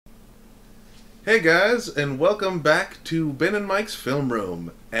Hey guys, and welcome back to Ben and Mike's Film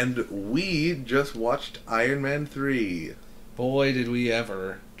Room. And we just watched Iron Man 3. Boy, did we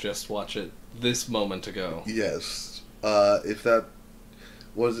ever just watch it this moment ago. Yes. If it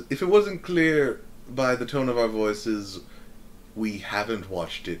wasn't clear by the tone of our voices, we haven't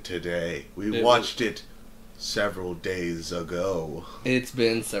watched it today. We watched it several days ago. It's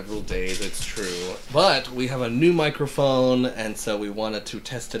been several days, it's true. But we have a new microphone, and so we wanted to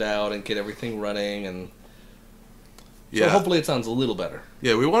test it out and get everything running, and so hopefully it sounds a little better.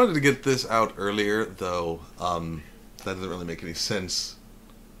 Yeah, we wanted to get this out earlier, though that doesn't really make any sense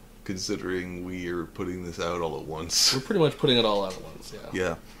considering we are putting this out all at once. We're pretty much putting it all out at once,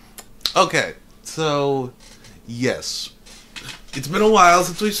 Yeah. Okay, so, yes. It's been a while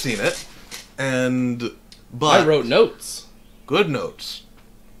since we've seen it, but I wrote notes. Good notes.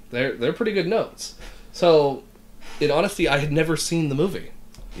 They're pretty good notes. So, in honesty, I had never seen the movie.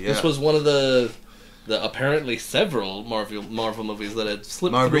 Yeah. This was one of the apparently several Marvel movies that had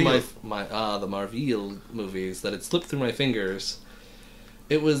slipped through the Marvel movies that had slipped through my fingers.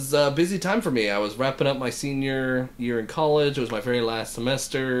 It was a busy time for me. I was wrapping up my senior year in college. It was my very last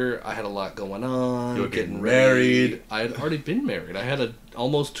semester. I had a lot going on. You were getting married. I had already been married. I had an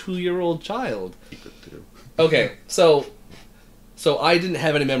almost 2-year-old child. Okay, so I didn't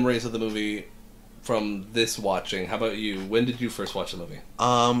have any memories of the movie from this watching. How about you? When did you first watch the movie?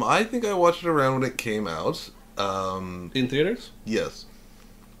 I think I watched it around when it came out. In theaters? Yes.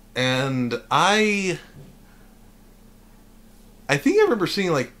 And I think I remember seeing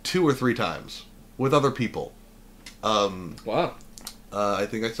it like 2 or 3 times with other people. Wow. I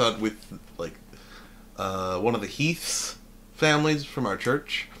think I saw it with like one of the Heath's families from our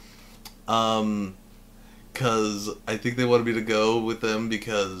church. Because I think they wanted me to go with them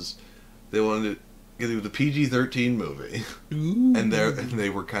because they wanted to get it was a PG-13 movie. Ooh. And they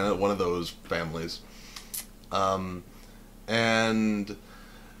were kind of one of those families. And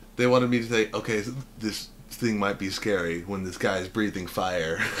they wanted me to say, okay, this thing might be scary when this guy's breathing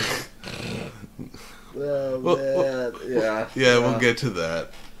fire. Yeah. Yeah, we'll get to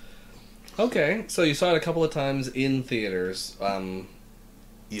that. Okay, so you saw it a couple of times in theaters.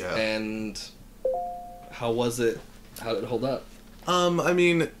 Yeah. And how was it? How did it hold up? I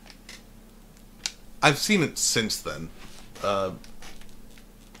mean, I've seen it since then.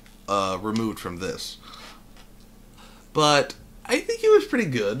 Removed from this. But I think it was pretty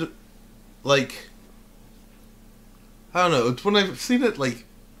good. Like, I don't know, it's when I've seen it, like,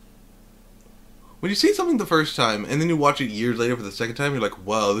 when you see something the first time, and then you watch it years later for the second time, you're like,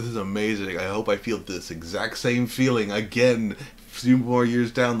 wow, this is amazing, I hope I feel this exact same feeling again a few more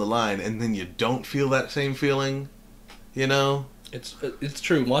years down the line, and then you don't feel that same feeling, you know? It's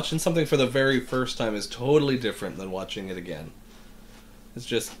true. Watching something for the very first time is totally different than watching it again. It's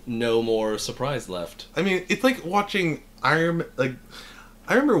just no more surprise left. I mean, it's like watching Iron Man, like,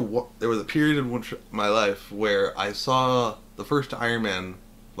 I remember there was a period in my life where I saw the first Iron Man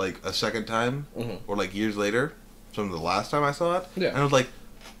like a second time, or like years later, from the last time I saw it. Yeah. And I was like,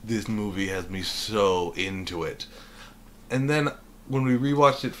 this movie has me so into it. And then when we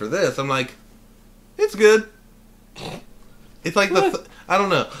rewatched it for this, I'm like, it's good. It's like I don't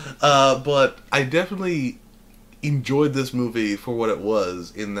know, but I definitely enjoyed this movie for what it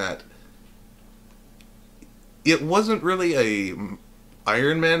was. In that, it wasn't really a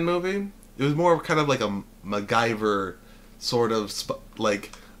Iron Man movie. It was more kind of like a MacGyver sort of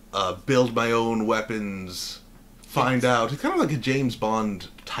build my own weapons, find out. It's kind of like a James Bond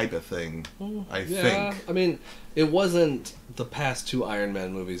type of thing, I think. I mean, it wasn't the past 2 Iron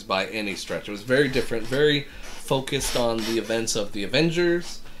Man movies by any stretch. It was very different, very focused on the events of the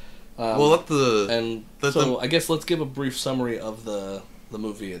Avengers. I guess let's give a brief summary of the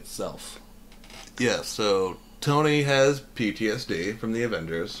movie itself. Yeah, so Tony has PTSD from the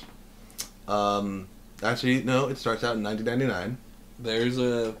Avengers. Actually, no, it starts out in 1999. There's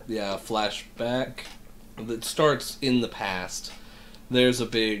a flashback that starts in the past. There's a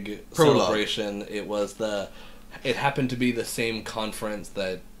big prologue. Celebration. It happened to be the same conference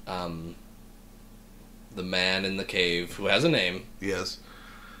that the man in the cave, who has a name. Yes.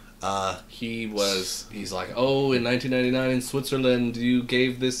 He's like, oh, in 1999 in Switzerland, you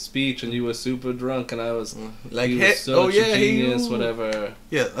gave this speech and you were super drunk, and I was like, he was such a genius, whatever.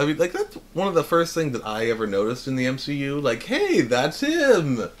 Yeah, I mean, like, that's one of the first things that I ever noticed in the MCU. Like, hey, that's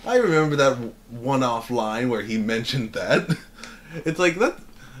him! I remember that one-off line where he mentioned that. It's like, the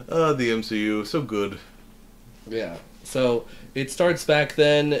MCU, so good. Yeah. So it starts back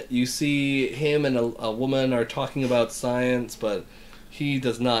then. You see him and a woman are talking about science, but he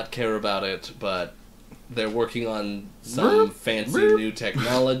does not care about it. But they're working on some fancy new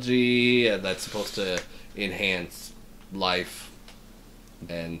technology that's supposed to enhance life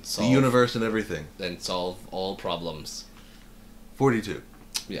and solve the universe and everything. And solve all problems. 42.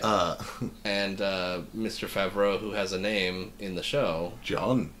 Yeah. And Mr. Favreau, who has a name in the show.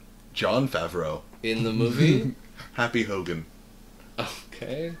 John Favreau. In the movie? Happy Hogan.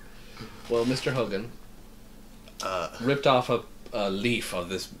 Okay. Well, Mr. Hogan ripped off a leaf of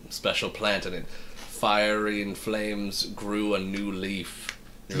this special plant, and it fiery and flames grew a new leaf.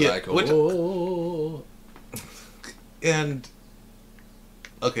 You're like, oh. And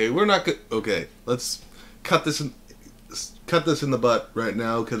okay, we're not good. Okay, let's cut this in the butt right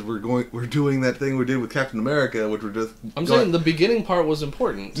now because we're doing that thing we did with Captain America, which we're just. I'm saying the beginning part was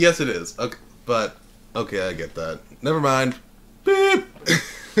important. Yes, it is. Okay, but okay, I get that. Never mind. Beep.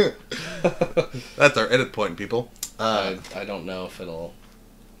 That's our edit point, people. I don't know if it'll.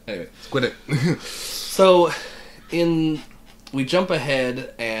 Anyway, quit it. So, we jump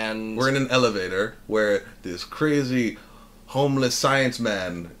ahead and we're in an elevator where this crazy homeless science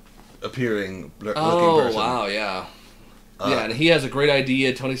man appearing looking person. Oh wow, yeah. Yeah, and he has a great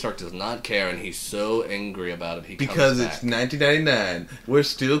idea. Tony Stark does not care, and he's so angry about it. Because it's 1999. We're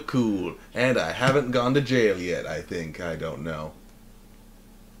still cool, and I haven't gone to jail yet. I think. I don't know.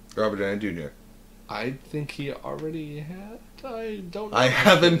 Robert Downey Jr. I think he already had. I don't know. I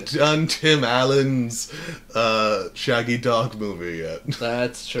haven't done Tim Allen's Shaggy Dog movie yet.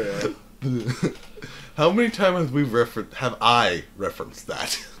 That's true. How many times have I referenced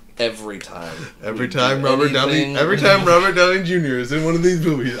that? Every time. Every time Robert Downey Jr. is in one of these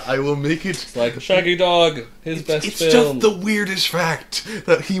movies, I will make it. It's like Shaggy Dog, his best film. It's just the weirdest fact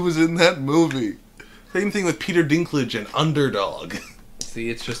that he was in that movie. Same thing with Peter Dinklage and Underdog. See,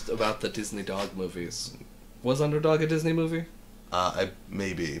 it's just about the Disney dog movies. Was Underdog a Disney movie?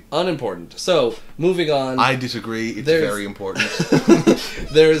 Maybe. Unimportant. So, moving on. I disagree. It's very important.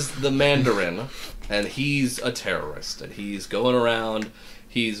 There's the Mandarin, and he's a terrorist, and he's going around.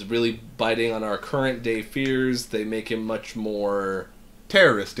 He's really biting on our current day fears. They make him much more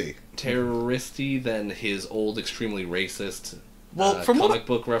terroristy than his old, extremely racist from comic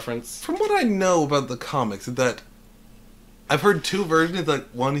book reference. From what I know about the comics, is that I've heard two versions. Like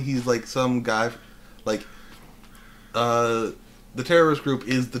one, he's like some guy, like the terrorist group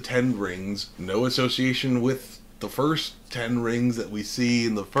is the Ten Rings. No association with the first 10 rings that we see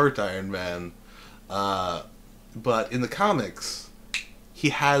in the first Iron Man, but in the comics. He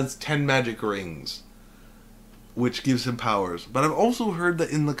has 10 magic rings, which gives him powers. But I've also heard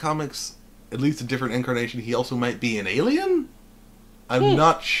that in the comics, at least a different incarnation, he also might be an alien? I'm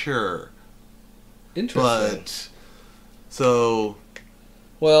not sure. Interesting. But, so...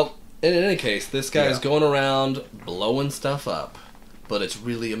 Well, in any case, this guy's going around blowing stuff up. But it's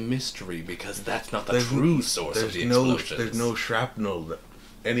really a mystery because that's not the true source of the explosions. There's no shrapnel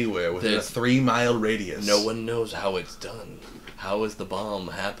anywhere within a 3-mile radius. No one knows how it's done. How is the bomb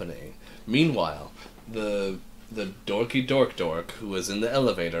happening? Meanwhile, the dorky dork who was in the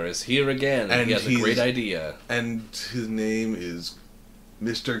elevator is here again, and he has a great idea. And his name is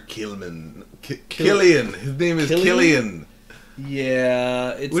Mr. Kilman. Killian. His name is Killian.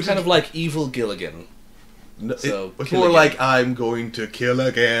 Yeah, it's kind of like Evil Gilligan. No, it's more like I'm going to kill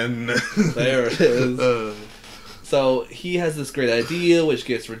again. There it is. So he has this great idea, which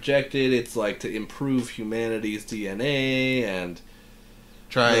gets rejected. It's like to improve humanity's DNA and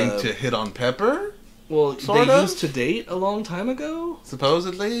trying to hit on Pepper. Well, they used to date a long time ago,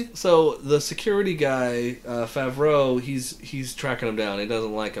 supposedly. So the security guy, Favreau, he's tracking him down. He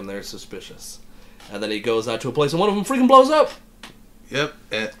doesn't like him. They're suspicious, and then he goes out to a place, and one of them freaking blows up. Yep,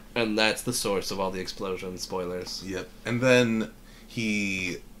 and that's the source of all the explosions. Spoilers. Yep, and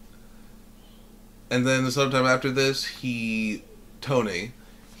then sometime after this, Tony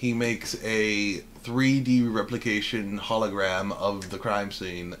makes a 3D replication hologram of the crime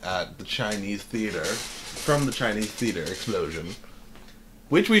scene at the Chinese theater, from the Chinese theater explosion.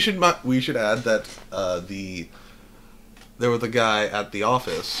 Which we should add that there was a guy at the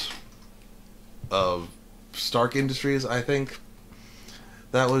office of Stark Industries, I think,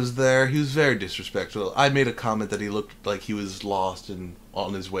 that was there. He was very disrespectful. I made a comment that he looked like he was lost and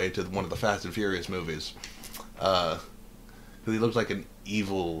on his way to one of the Fast and Furious movies. Because he looked like an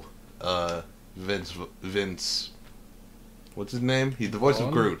evil Vince. What's his name? He's the voice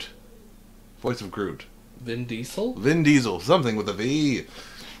of Groot. Vin Diesel? Vin Diesel. Something with a V.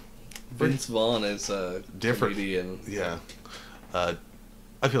 Vince Vaughn is a different comedian. Yeah. I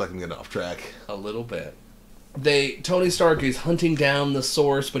feel like I'm getting off track. A little bit. Tony Stark is hunting down the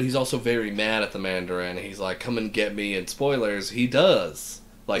source, but he's also very mad at the Mandarin. He's like, come and get me, and spoilers, he does.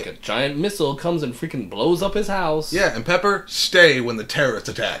 Like a giant missile comes and freaking blows up his house. Yeah, and Pepper, stay when the terrorists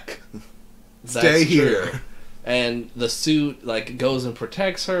attack. Stay here. True. And the suit, like, goes and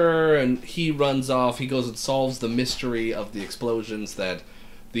protects her, and he runs off. He goes and solves the mystery of the explosions, that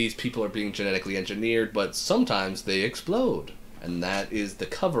these people are being genetically engineered, but sometimes they explode. And that is the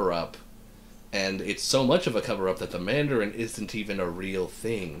cover-up. And it's so much of a cover-up that the Mandarin isn't even a real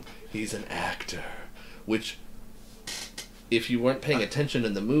thing. He's an actor. Which, if you weren't paying attention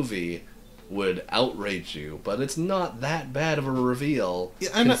in the movie, would outrage you. But it's not that bad of a reveal,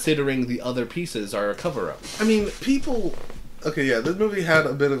 considering the other pieces are a cover-up. I mean, people... Okay, yeah, this movie had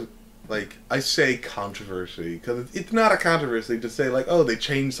a bit of, like, I say controversy, because it's not a controversy to say, like, oh, they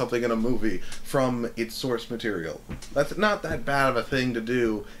changed something in a movie from its source material. That's not that bad of a thing to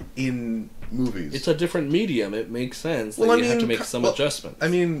do in movies. It's a different medium. It makes sense that you have to make some adjustments. I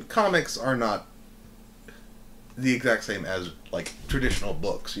mean, comics are not the exact same as, like, traditional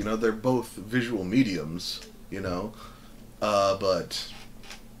books, you know? They're both visual mediums, you know? But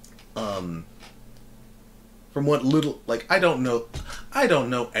from what little, like, I don't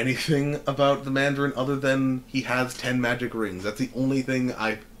know anything about the Mandarin other than he has 10 magic rings. That's the only thing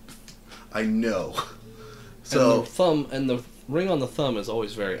I know. So and the ring on the thumb is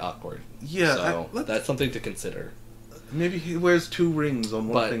always very awkward. Yeah, so that's something to consider. Maybe he wears 2 rings on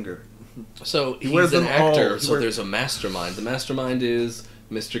one finger. So he's an actor, so there's a mastermind. The mastermind is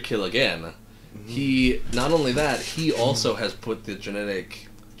Mr. Kill Again. Mm-hmm. He, not only that, he also has put the genetic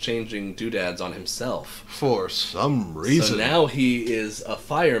changing doodads on himself. For some reason. So now he is a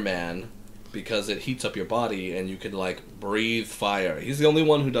fireman, because it heats up your body and you can, like, breathe fire. He's the only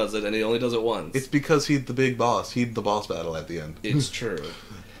one who does it, and he only does it once. It's because he's the big boss. He's the boss battle at the end. It's true.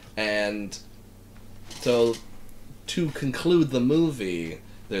 And so, to conclude the movie,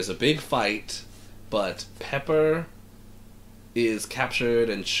 there's a big fight, but Pepper is captured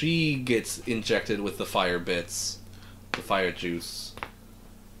and she gets injected with the fire bits, the fire juice,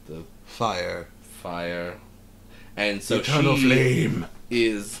 the fire, and so eternal flame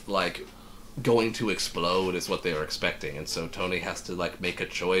is, like, going to explode is what they were expecting, and so Tony has to, like, make a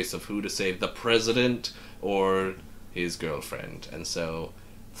choice of who to save, the president or his girlfriend, and so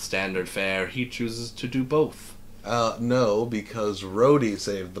standard fare, he chooses to do both. No, because Rhodey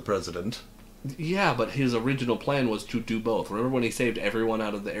saved the president. Yeah, but his original plan was to do both. Remember when he saved everyone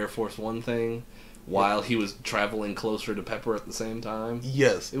out of the Air Force One thing? While he was traveling closer to Pepper at the same time?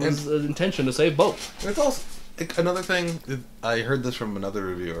 Yes. It was the intention to save both. It's also... Another thing, I heard this from another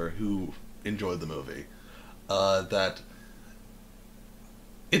reviewer who enjoyed the movie, that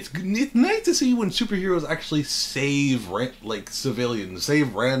it's nice to see when superheroes actually save, like, civilians,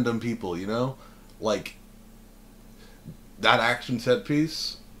 save random people, you know? Like, that action set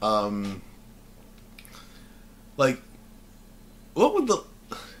piece, like, what would the...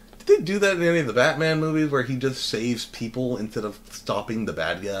 Did they do that in any of the Batman movies where he just saves people instead of stopping the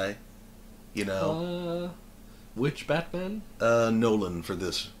bad guy? You know? Which Batman? Nolan for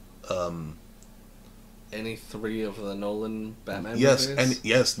this. Any 3 of the Nolan Batman movies?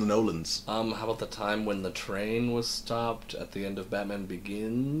 Yes, the Nolans. How about the time when the train was stopped at the end of Batman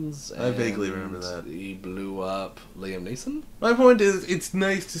Begins? I vaguely remember that. He blew up Liam Neeson? My point is, it's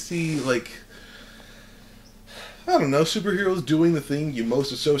nice to see, like, I don't know, superheroes doing the thing you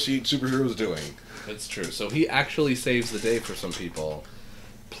most associate superheroes doing. It's true. So he actually saves the day for some people.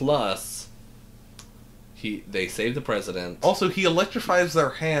 Plus, they save the president. Also, he electrifies their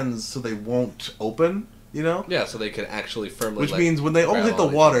hands so they won't open, you know? Yeah, so they can actually firmly... Which means when they all hit the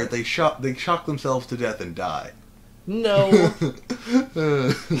water, they shock themselves to death and die. No.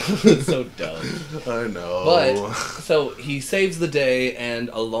 It's so dumb. I know. But, so, he saves the day, and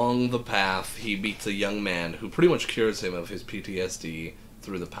along the path, he meets a young man who pretty much cures him of his PTSD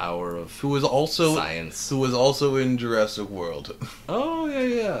through the power of science. Who was also in Jurassic World. Oh,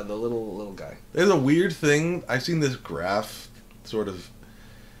 yeah, the little guy. There's a weird thing, I've seen this graph, sort of,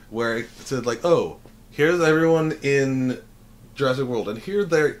 where it said, like, oh, here's everyone in Jurassic World, and here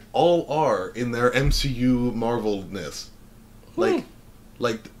they all are in their MCU Marvel-ness.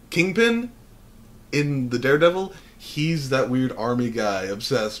 Like Kingpin in the Daredevil, he's that weird army guy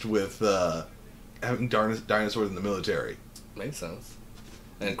obsessed with having dinosaurs in the military. Makes sense.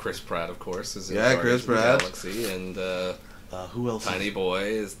 And Chris Pratt, of course, is in Chris Pratt. the Galaxy, and who else? Tiny Boy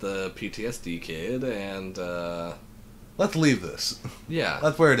is the PTSD kid, and let's leave this. Yeah,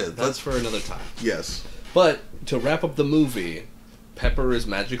 that's where it is. That's for another time. Yes. But to wrap up the movie, Pepper is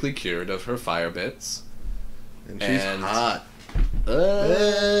magically cured of her fire bits, and she's hot.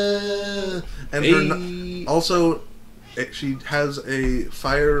 And also, she has a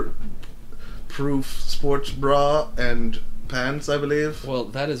fireproof sports bra and pants, I believe. Well,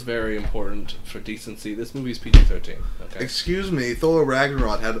 that is very important for decency. This movie's PG-13. Okay. Excuse me, Thor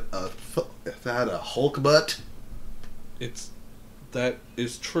Ragnarok had a Hulk butt. That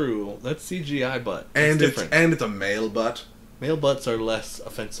is true. That's CGI butt. And it's a male butt. Male butts are less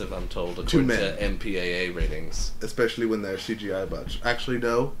offensive, I'm told, according to MPAA ratings. Especially when they're CGI butts. Actually,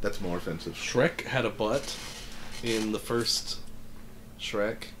 no, that's more offensive. Shrek had a butt in the first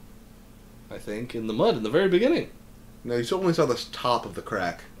Shrek, I think, in the mud in the very beginning. No, you only saw the top of the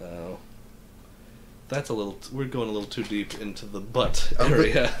crack. Oh. We're going a little too deep into the butt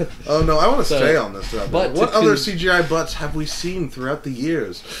area. Oh no, I want to stay on this stuff. What other CGI butts have we seen throughout the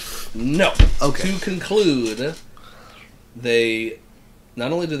years? No. Okay. To conclude,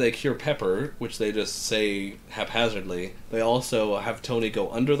 not only do they cure Pepper, which they just say haphazardly, they also have Tony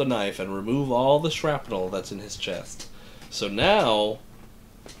go under the knife and remove all the shrapnel that's in his chest. So now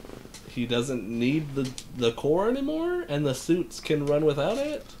he doesn't need the core anymore, and the suits can run without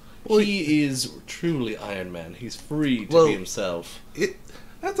it. Well, he is truly Iron Man. He's free to be himself.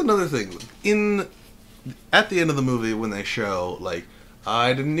 That's another thing. At the end of the movie, when they show, like,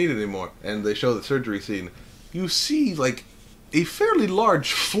 I didn't need it anymore, and they show the surgery scene, you see, like, a fairly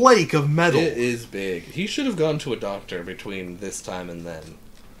large flake of metal. It is big. He should have gone to a doctor between this time and then.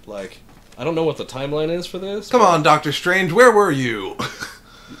 Like, I don't know what the timeline is for this. Come on, Doctor Strange, where were you?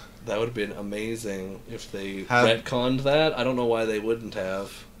 That would have been amazing if they retconned that. I don't know why they wouldn't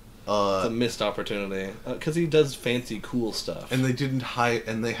have. It's a missed opportunity. Because he does fancy, cool stuff. And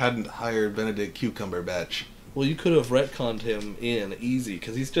they hadn't hired Benedict Cumberbatch. Well, you could have retconned him in easy,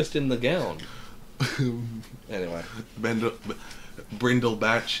 because he's just in the gown. Anyway.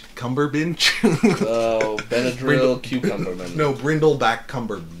 Brindlebatch Cumberbinch? Oh, Benadryl Cucumberman. No, Brindleback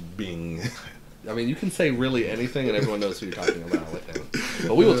Cumberbing. I mean, you can say really anything and everyone knows who you're talking about with him.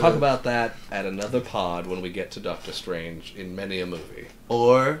 But we will talk about that at another pod when we get to Doctor Strange in many a movie.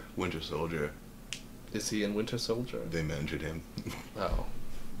 Or Winter Soldier. Is he in Winter Soldier? They mentioned him. Oh.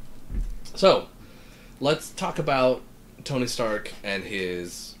 So, let's talk about Tony Stark and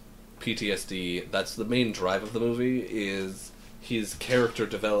his PTSD. That's the main drive of the movie, is his character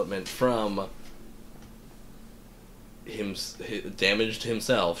development from damaged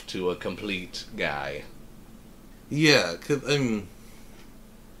himself to a complete guy. Yeah, cause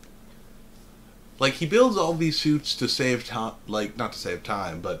like he builds all these suits to save time, like not to save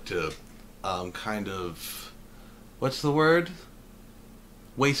time, but to kind of, what's the word?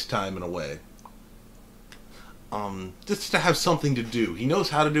 Waste time in a way. Just to have something to do. He knows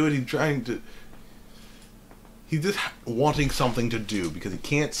how to do it. He's just wanting something to do because he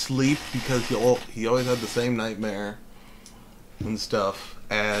can't sleep because he always had the same nightmare and stuff,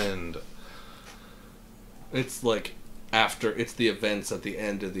 and it's like it's the events at the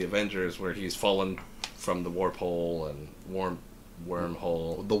end of the Avengers where he's fallen from the warp hole and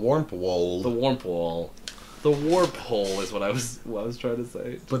wormhole. The warp wall. The warp wall. The warp hole is what I was trying to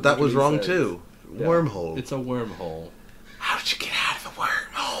say. But that was wrong too. Yeah. Wormhole. It's a wormhole. How did you get out of the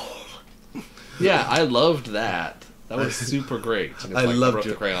wormhole? Yeah, I loved that. That was super great. I loved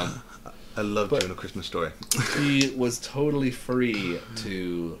the crayon. I loved doing A Christmas Story. He was totally free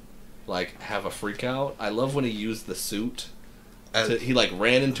to, like, have a freak out. I love when he used the suit. He, like,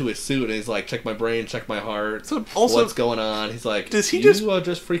 ran into his suit and he's like, check my brain, check my heart. So also, what's going on? He's like, you are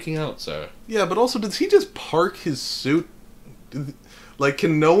just freaking out, sir. Yeah, but also, does he just park his suit? Like,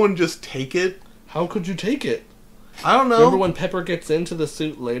 can no one just take it? How could you take it? I don't know. Remember when Pepper gets into the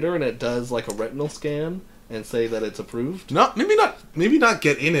suit later and it does, like, a retinal scan? And say that it's approved? Maybe not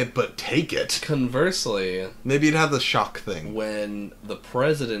get in it, but take it. Conversely, maybe it had the shock thing. When the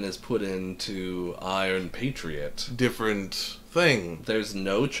president is put into Iron Patriot, different thing. There's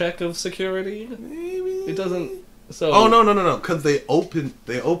no check of security. Maybe it doesn't. So oh no, because they opened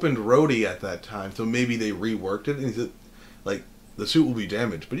Rhodey at that time, so maybe they reworked it. And he said, like, the suit will be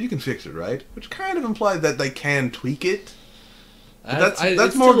damaged, but you can fix it, right? Which kind of implied that they can tweak it.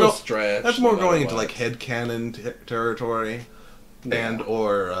 That's more going into like headcanon territory, and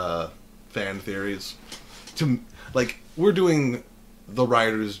or fan theories. We're doing the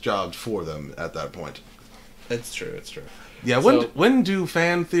writers' jobs for them at that point. It's true. Yeah. When do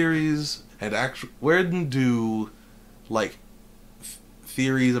fan theories and when do like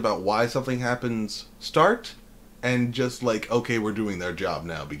theories about why something happens start, and just like, okay, we're doing their job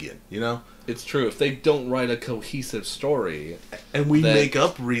now, begin? You know. It's true. If they don't write a cohesive story... And we make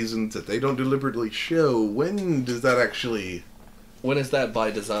up reasons that they don't deliberately show, when does that actually... When is that by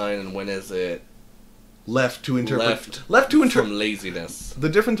design, and when is it... Left to interpret... from laziness. The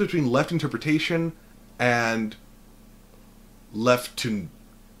difference between left interpretation and left to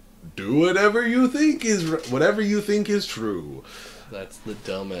do whatever you think is true. That's the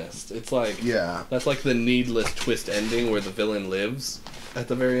dumbest. It's like Yeah. That's like the needless twist ending where the villain lives at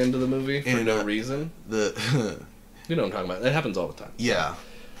the very end of the movie for no reason. You know what I'm talking about. That happens all the time. Yeah.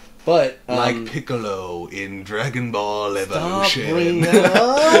 But like Piccolo in Dragon Ball Evolution. Stop bringing that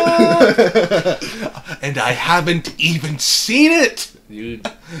up. And I haven't even seen it.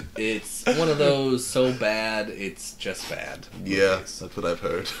 It's one of those so bad it's just bad. Yeah, that's what I've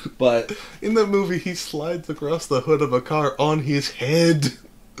heard. But in the movie, he slides across the hood of a car on his head.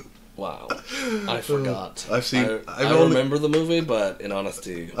 Wow, I forgot. I remember the movie, but in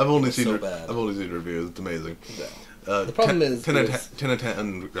honesty, I've only seen bad. I've only seen reviews. It's amazing. Yeah. The problem is 10 out of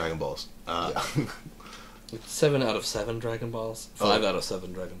 10 Dragon Balls. Yeah. 7 out of 7 Dragon Balls. 5 out of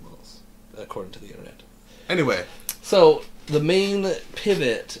 7 Dragon Balls, according to the internet. Anyway, so the main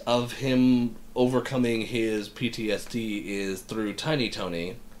pivot of him overcoming his PTSD is through Tiny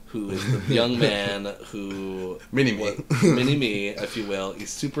Tony, who is the young man who mini-me, if you will.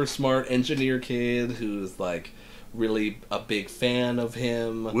 He's super smart engineer kid who's like really a big fan of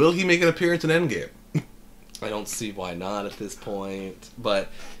him. Will he make an appearance in Endgame? I don't see why not at this point, but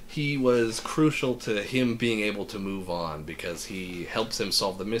he was crucial to him being able to move on because he helps him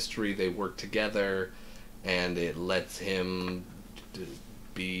solve the mystery. They work together, and it lets him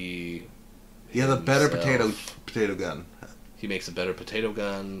be. He has a better potato gun. He makes a better potato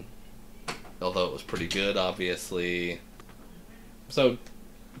gun, although it was pretty good, obviously. So,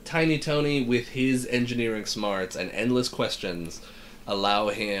 Tiny Tony, with his engineering smarts and endless questions, allow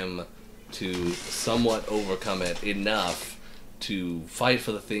him to somewhat overcome it enough to fight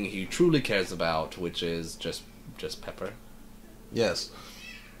for the thing he truly cares about, which is just Pepper. Yes.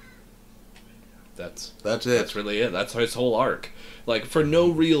 That's it. That's really it. That's his whole arc. Like, for no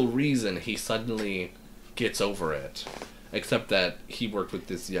real reason, he suddenly gets over it. Except that he worked with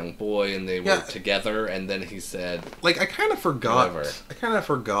this young boy and they worked together, and then he said... Like, I kind of forgot. Whatever. I kind of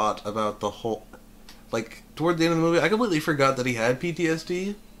forgot about the whole... Like, toward the end of the movie, I completely forgot that he had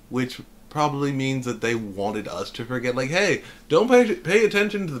PTSD, which probably means that they wanted us to forget, like, hey, don't pay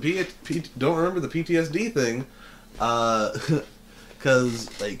attention to the don't remember the PTSD thing,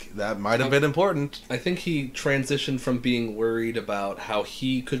 because, like, that might have been important. I think he transitioned from being worried about how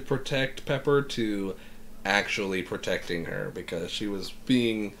he could protect Pepper to actually protecting her, because she was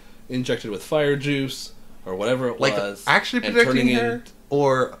being injected with fire juice, or whatever it was. Actually protecting her?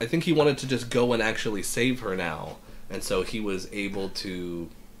 Or... I think he wanted to just go and actually save her now, and so he was able to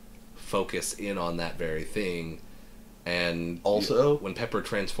focus in on that very thing. And also, when Pepper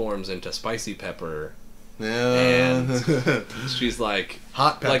transforms into Spicy Pepper, and she's like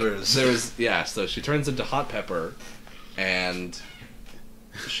Hot Peppers. Like, so she turns into Hot Pepper, and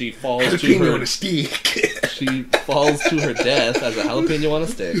she falls jalapeno on a stick. She falls to her death as a jalapeno on a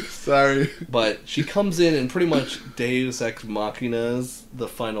stick. Sorry, but she comes in and pretty much Deus Ex Machinas the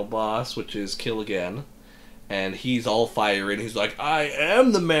final boss, which is Kill Again. And he's all fiery, and he's like, I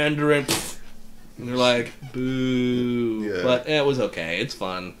am the Mandarin. And they're like, boo. Yeah. But it was okay. It's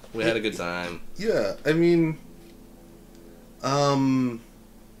fun. We had a good time. Yeah, I mean, yeah,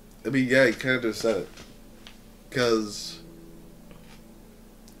 you kind of just said it. Because,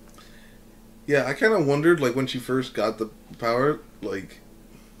 yeah, I kind of wondered, like, when she first got the power, like,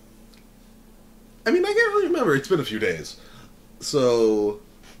 I mean, I can't really remember. It's been a few days. So,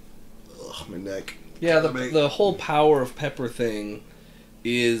 my neck. Yeah, the whole power of Pepper thing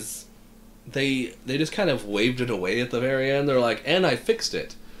is they just kind of waved it away at the very end. They're like, and I fixed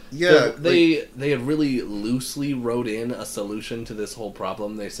it. Yeah. They had really loosely wrote in a solution to this whole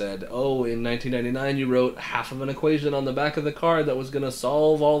problem. They said, oh, in 1999 you wrote half of an equation on the back of the card that was going to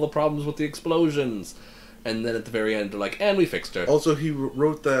solve all the problems with the explosions. And then at the very end they're like, and we fixed her. Also, he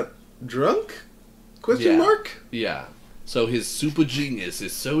wrote that drunk? Question mark? Yeah. So his super genius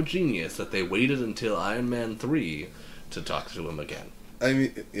is so genius that they waited until Iron Man 3 to talk to him again. I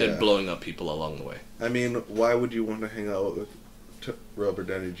mean, yeah. And blowing up people along the way. I mean, why would you want to hang out with Robert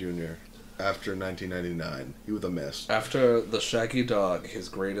Downey Jr. after 1999? He was a mess. After The Shaggy Dog, his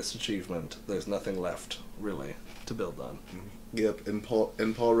greatest achievement, there's nothing left, really, to build on. Yep, and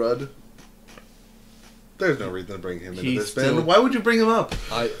Paul Rudd? There's no reason to bring him into this band. Why would you bring him up?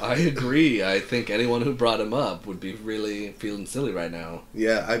 I agree. I think anyone who brought him up would be really feeling silly right now.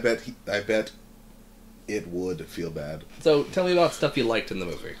 Yeah, I bet it would feel bad. So, tell me about stuff you liked in the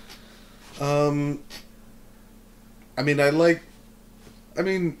movie. I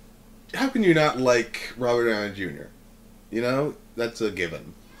mean, how can you not like Robert Downey Jr.? You know, that's a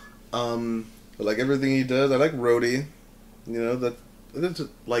given. But like everything he does, I like Rhodey. You know,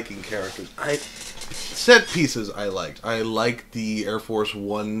 liking characters. Set pieces I liked. I liked the Air Force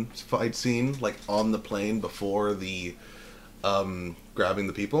One fight scene, like on the plane before the grabbing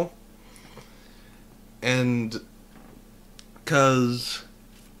the people. And because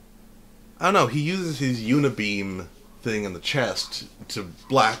I don't know, he uses his unibeam thing in the chest to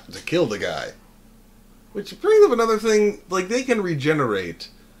kill the guy. Which brings up another thing, like they can regenerate,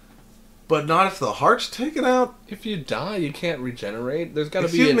 but not if the heart's taken out. If you die, you can't regenerate. There's got to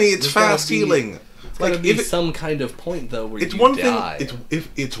be. Excuse me, it's fast healing. Like if some kind of point though where it's you one die. Thing.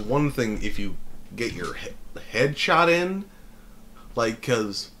 It's one thing if you get your head shot in, like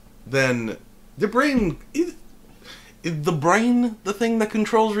because then the brain is the brain the thing that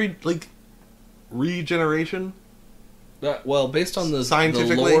controls regeneration. Well, based on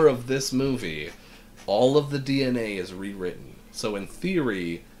the lore of this movie, all of the DNA is rewritten. So in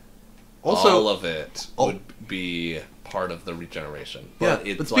theory, all of it would be part of the regeneration. But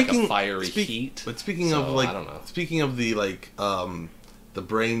it's like a fiery heat. But speaking of I don't know. Speaking of the the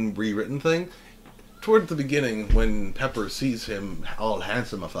brain rewritten thing, toward the beginning when Pepper sees him all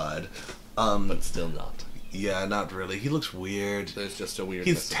handsomeified, but still not. Yeah, not really. He looks weird. There's just a weird.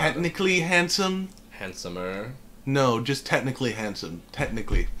 He's technically handsome. Handsomer. No, just technically handsome.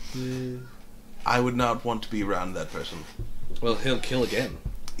 Technically. I would not want to be around that person. Well, he'll kill again.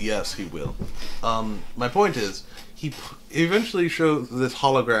 Yes, he will. My point is, he eventually shows this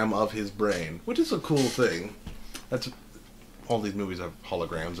hologram of his brain, which is a cool thing. All these movies have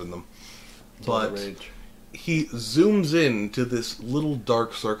holograms in them. But he zooms in to this little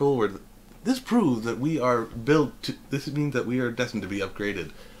dark circle where this proves that we are built to... This means that we are destined to be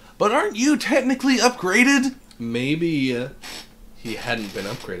upgraded. But aren't you technically upgraded? Maybe he hadn't been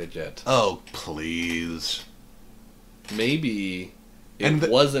upgraded yet. Oh, please. Maybe it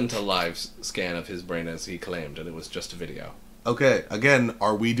wasn't a live scan of his brain as he claimed, and it was just a video. Okay, again,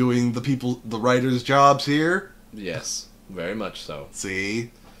 are we doing the writers' jobs here? Yes, very much so. See?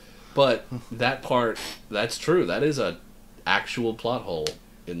 But that part, that's true. That is a actual plot hole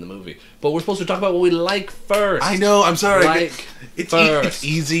in the movie. But we're supposed to talk about what we like first. I know, I'm sorry. It's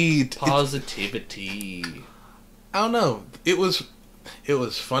easy. Positivity. I don't know. It was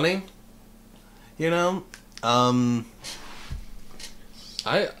funny. You know? I'll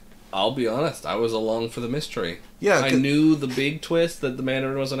be honest, I was along for the mystery. Yeah, I knew the big twist that the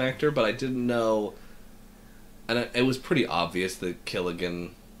Mandarin was an actor, but I didn't know... And it was pretty obvious that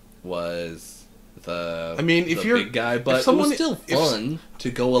Killigan was the big guy, but it was still fun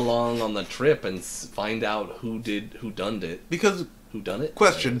to go along on the trip and find out who done it. Because... Who done it?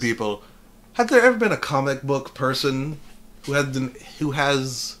 Question, people. Has there ever been a comic book person who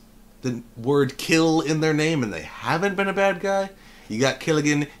has the word kill in their name and they haven't been a bad guy? You got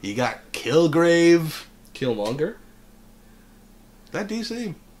Killigan, you got Kilgrave. Killmonger? That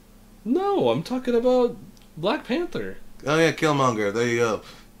DC? No, I'm talking about Black Panther. Oh yeah, Killmonger. There you go.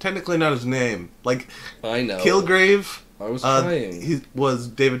 Technically not his name. Like, I know. Kilgrave. I was trying. He was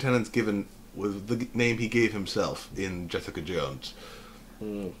David Tennant's was the name he gave himself in Jessica Jones.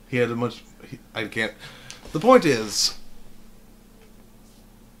 He had I can't. The point is,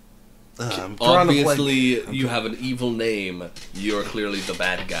 obviously, you have an evil name. You're clearly the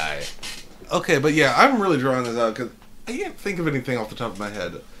bad guy. Okay, but yeah, I'm really drawing this out because I can't think of anything off the top of my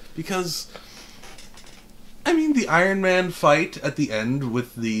head. Because, I mean, the Iron Man fight at the end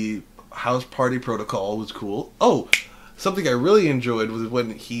with the house party protocol was cool. Oh, something I really enjoyed was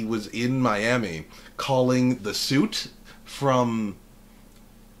when he was in Miami calling the suit from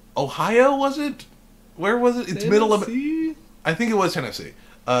Ohio, was it? Where was it? It's Tennessee? I think it was Tennessee.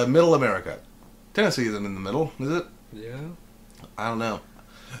 Middle America. Tennessee isn't in the middle, is it? Yeah. I don't know.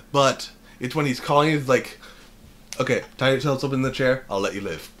 But it's when he's calling, he's like, okay, tie yourself up in the chair, I'll let you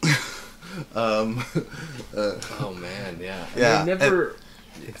live. Oh man, yeah. Yeah.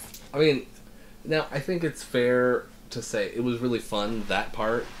 Now I think it's fair to say it was really fun, that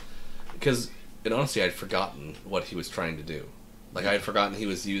part, because in honesty I'd forgotten what he was trying to do. Like, I had forgotten he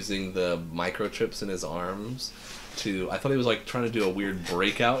was using the microchips in his arms I thought he was, like, trying to do a weird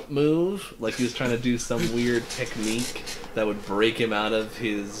breakout move. Like, he was trying to do some weird technique that would break him out of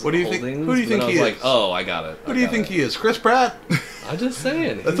his holdings. Who do you think he is? I was like, oh, I got it. Who do you think he is? Chris Pratt? I'm just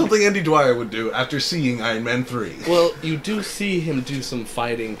saying. That's something Andy Dwyer would do after seeing Iron Man 3. Well, you do see him do some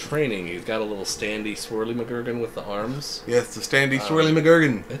fighting training. He's got a little standy swirly McGurgan with the arms. Yes, the standy swirly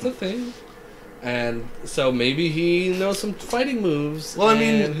McGurgan. It's a thing. And so maybe he knows some fighting moves. Well, I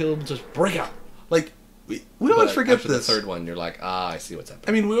mean, and he'll just break out. Like, we always forget after this. The third one, you're like, I see what's happening.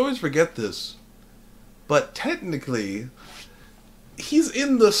 I mean, we always forget this. But technically, he's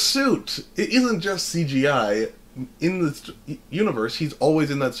in the suit. It isn't just CGI. in the universe, he's always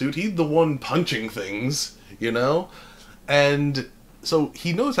in that suit. He's the one punching things, you know? And so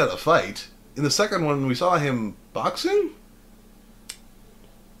he knows how to fight. In the second one, we saw him boxing?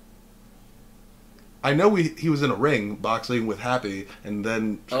 I know he was in a ring boxing with Happy, and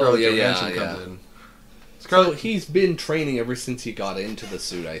then Scarlett Johansson comes in. So he's been training ever since he got into the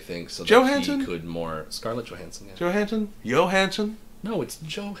suit, I think, so that he could more... Scarlett Johansson, yeah. Johansson? No, it's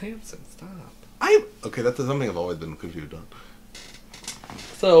Johansson. Stop. Okay, that's something I've always been confused on.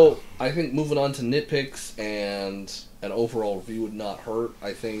 So, I think moving on to nitpicks and an overall review would not hurt.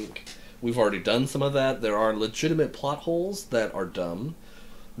 I think we've already done some of that. There are legitimate plot holes that are dumb.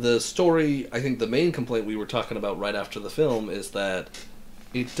 The story, I think the main complaint we were talking about right after the film is that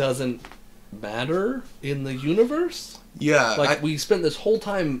it doesn't matter in the universe. Yeah. Like, we spent this whole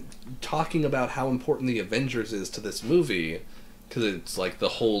time talking about how important the Avengers is to this movie, because it's like the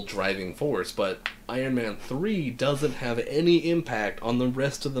whole driving force, but Iron Man 3 doesn't have any impact on the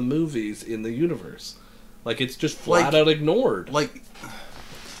rest of the movies in the universe. Like, it's just flat out ignored. Like,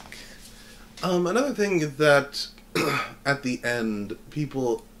 another thing is that at the end,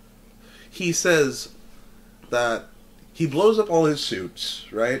 he says that he blows up all his suits,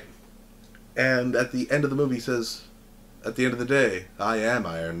 right? And at the end of the movie, he says, at the end of the day, I am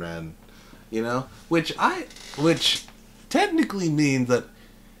Iron Man. You know? Which technically means that,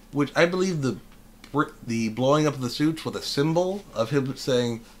 which I believe the blowing up of the suits was a symbol of him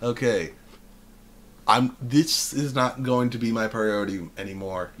saying, okay, this is not going to be my priority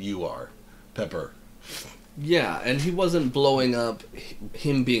anymore. You are, Pepper. Yeah, and he wasn't blowing up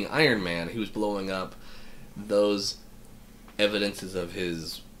him being Iron Man. He was blowing up those evidences of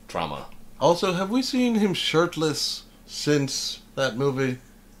his trauma. Also, have we seen him shirtless since that movie?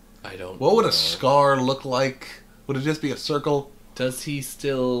 I don't know. What would a scar look like? Would it just be a circle? Does he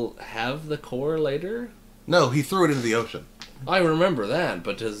still have the core later? No, he threw it into the ocean. I remember that,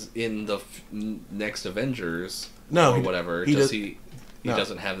 but does in the next Avengers he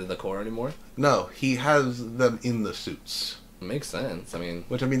doesn't have the core anymore? No, he has them in the suits. Makes sense. I mean,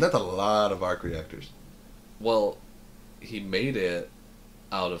 that's a lot of arc reactors. Well, he made it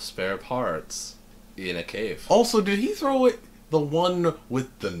out of spare parts in a cave. Also, did he throw it the one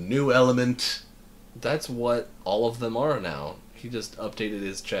with the new element? That's what all of them are now. He just updated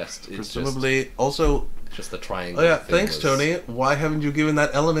his chest. It's presumably, also just the triangle. Oh yeah, thanks, Tony. Why haven't you given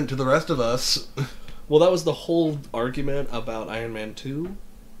that element to the rest of us? Well, that was the whole argument about Iron Man 2,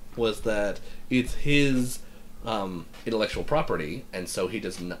 was that it's his intellectual property, and so it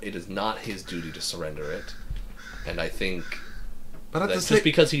is not his duty to surrender it. And I think that just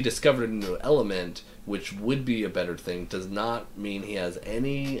because he discovered a new element, which would be a better thing, does not mean he has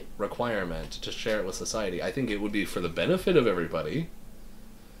any requirement to share it with society. I think it would be for the benefit of everybody.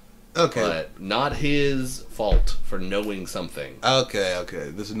 Okay. But not his fault for knowing something.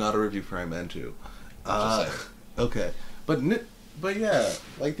 Okay. This is not a review for Iron Man 2. Okay. But yeah,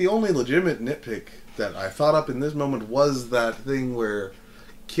 like the only legitimate nitpick that I thought up in this moment was that thing where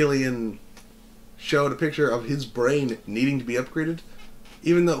Killian showed a picture of his brain needing to be upgraded,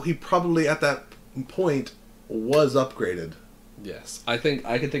 even though he probably at that point was upgraded. Yes, I think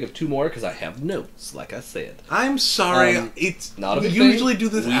I can think of two more because I have notes. Like I said, I'm sorry. It's not a we big usually thing. do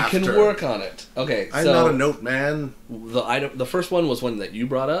this. We after. can work on it. Okay, I'm not a note man. The first one was one that you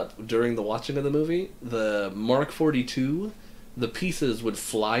brought up during the watching of the movie. The Mark 42, the pieces would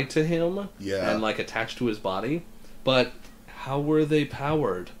fly to him, and like attach to his body. But how were they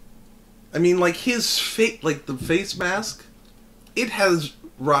powered? I mean, like his face, like the face mask, it has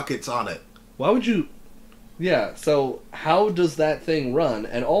rockets on it. Why would you? Yeah, so how does that thing run?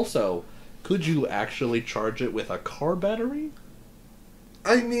 And also, could you actually charge it with a car battery?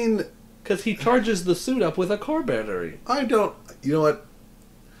 I mean... Because he charges the suit up with a car battery. I don't... You know what?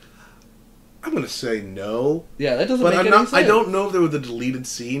 I'm going to say no. Yeah, that doesn't make any sense. I don't know if there was a deleted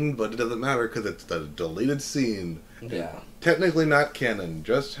scene, but it doesn't matter because it's the deleted scene. Yeah. Technically not canon.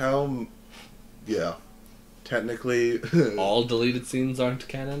 Just how... Yeah. Technically... All deleted scenes aren't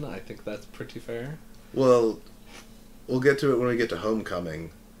canon. I think that's pretty fair. Well, we'll get to it when we get to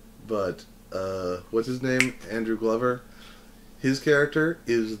Homecoming, but, what's his name? Andrew Glover? His character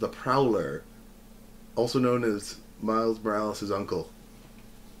is the Prowler, also known as Miles Morales' uncle.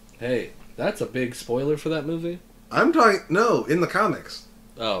 Hey, that's a big spoiler for that movie? No, in the comics.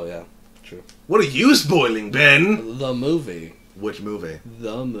 Oh, yeah, true. What are you spoiling, Ben? The movie. Which movie?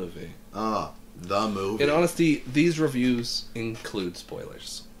 The movie. Ah, the movie. In honesty, these reviews include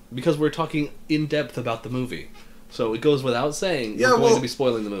spoilers. Because we're talking in depth about the movie. So it goes without saying we're going to be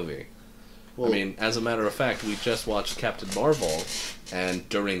spoiling the movie. Well, I mean, as a matter of fact, we just watched Captain Marvel, and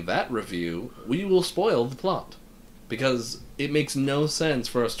during that review, we will spoil the plot. Because it makes no sense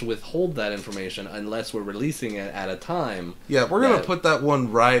for us to withhold that information unless we're releasing it at a time. Yeah, we're going to put that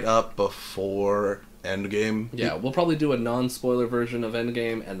one right up before Endgame. Yeah, we'll probably do a non-spoiler version of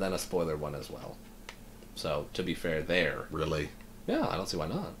Endgame and then a spoiler one as well. So, to be fair there. Really? Yeah, I don't see why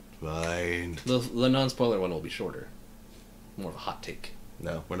not. Fine. The non-spoiler one will be shorter. More of a hot take.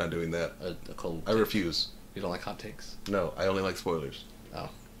 No, we're not doing that. A cold I take. refuse. You don't like hot takes? No, I only like spoilers. Oh.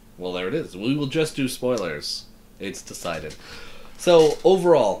 Well, there it is. We will just do spoilers. It's decided. So,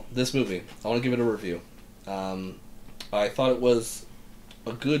 overall, this movie, I want to give it a review. I thought it was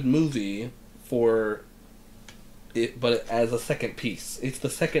a good movie for it, but as a second piece. It's the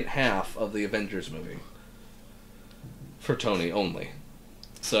second half of the Avengers movie. For Tony only.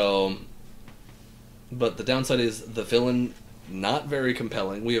 So, but the downside is the villain not very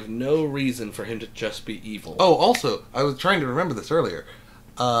compelling. We have no reason for him to just be evil. Oh, also, I was trying to remember this earlier.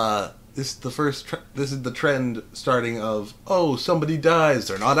 This is the trend starting of, oh, somebody dies,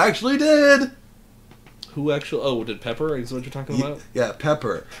 they're not actually dead. Who actually? Oh, did Pepper? Is what you're talking about? Yeah,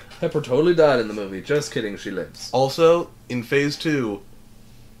 Pepper. Pepper totally died in the movie. Just kidding, she lives. Also, in Phase 2,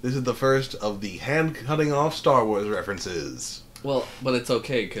 this is the first of the hand-cutting off Star Wars references. Well, but it's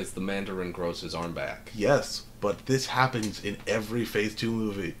okay, because the Mandarin grows his arm back. Yes, but this happens in every Phase 2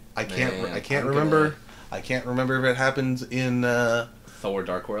 movie. I can't remember if it happens in... Thor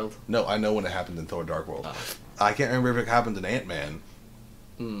Dark World? No, I know when it happens in Thor Dark World. Oh. I can't remember if it happens in Ant-Man.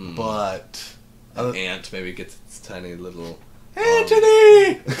 But... An ant maybe gets its tiny little...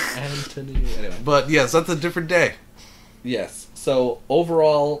 Anthony! Anyway. But yes, that's a different day. Yes. So,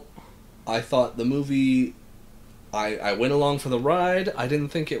 overall, I thought the movie... I went along for the ride. I didn't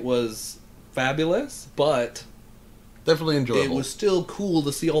think it was fabulous, but... Definitely enjoyable. It was still cool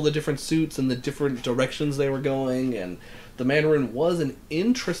to see all the different suits and the different directions they were going, and the Mandarin was an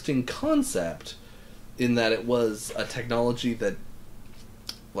interesting concept in that it was a technology that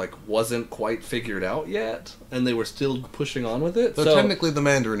wasn't quite figured out yet, and they were still pushing on with it. So technically the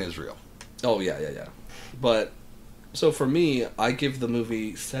Mandarin is real. Oh, yeah. But, so for me, I give the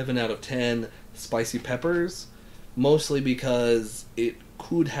movie 7 out of 10 spicy peppers, mostly because it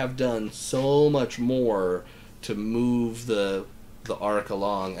could have done so much more to move the arc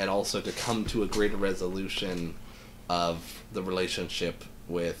along, and also to come to a greater resolution of the relationship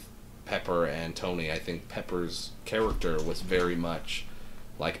with Pepper and Tony. I think Pepper's character was very much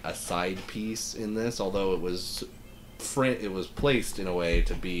like a side piece in this, although it was placed in a way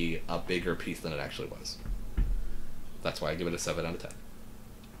to be a bigger piece than it actually was. That's why I give it a 7 out of 10.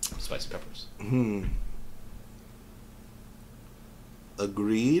 Spicy peppers.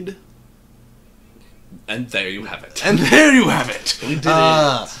 Agreed. And there you have it. We did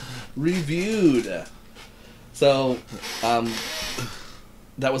it. Reviewed. So,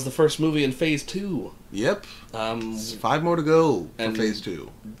 that was the first movie in Phase 2. Yep. 5 more to go for Phase 2.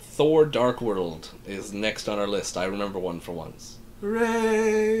 Thor Dark World is next on our list. I remember one for once.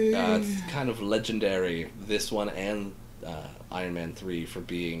 Hooray! It's kind of legendary, this one and Iron Man 3, for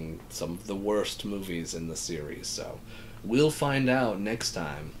being some of the worst movies in the series. So, we'll find out next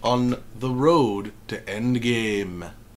time. On the road to Endgame.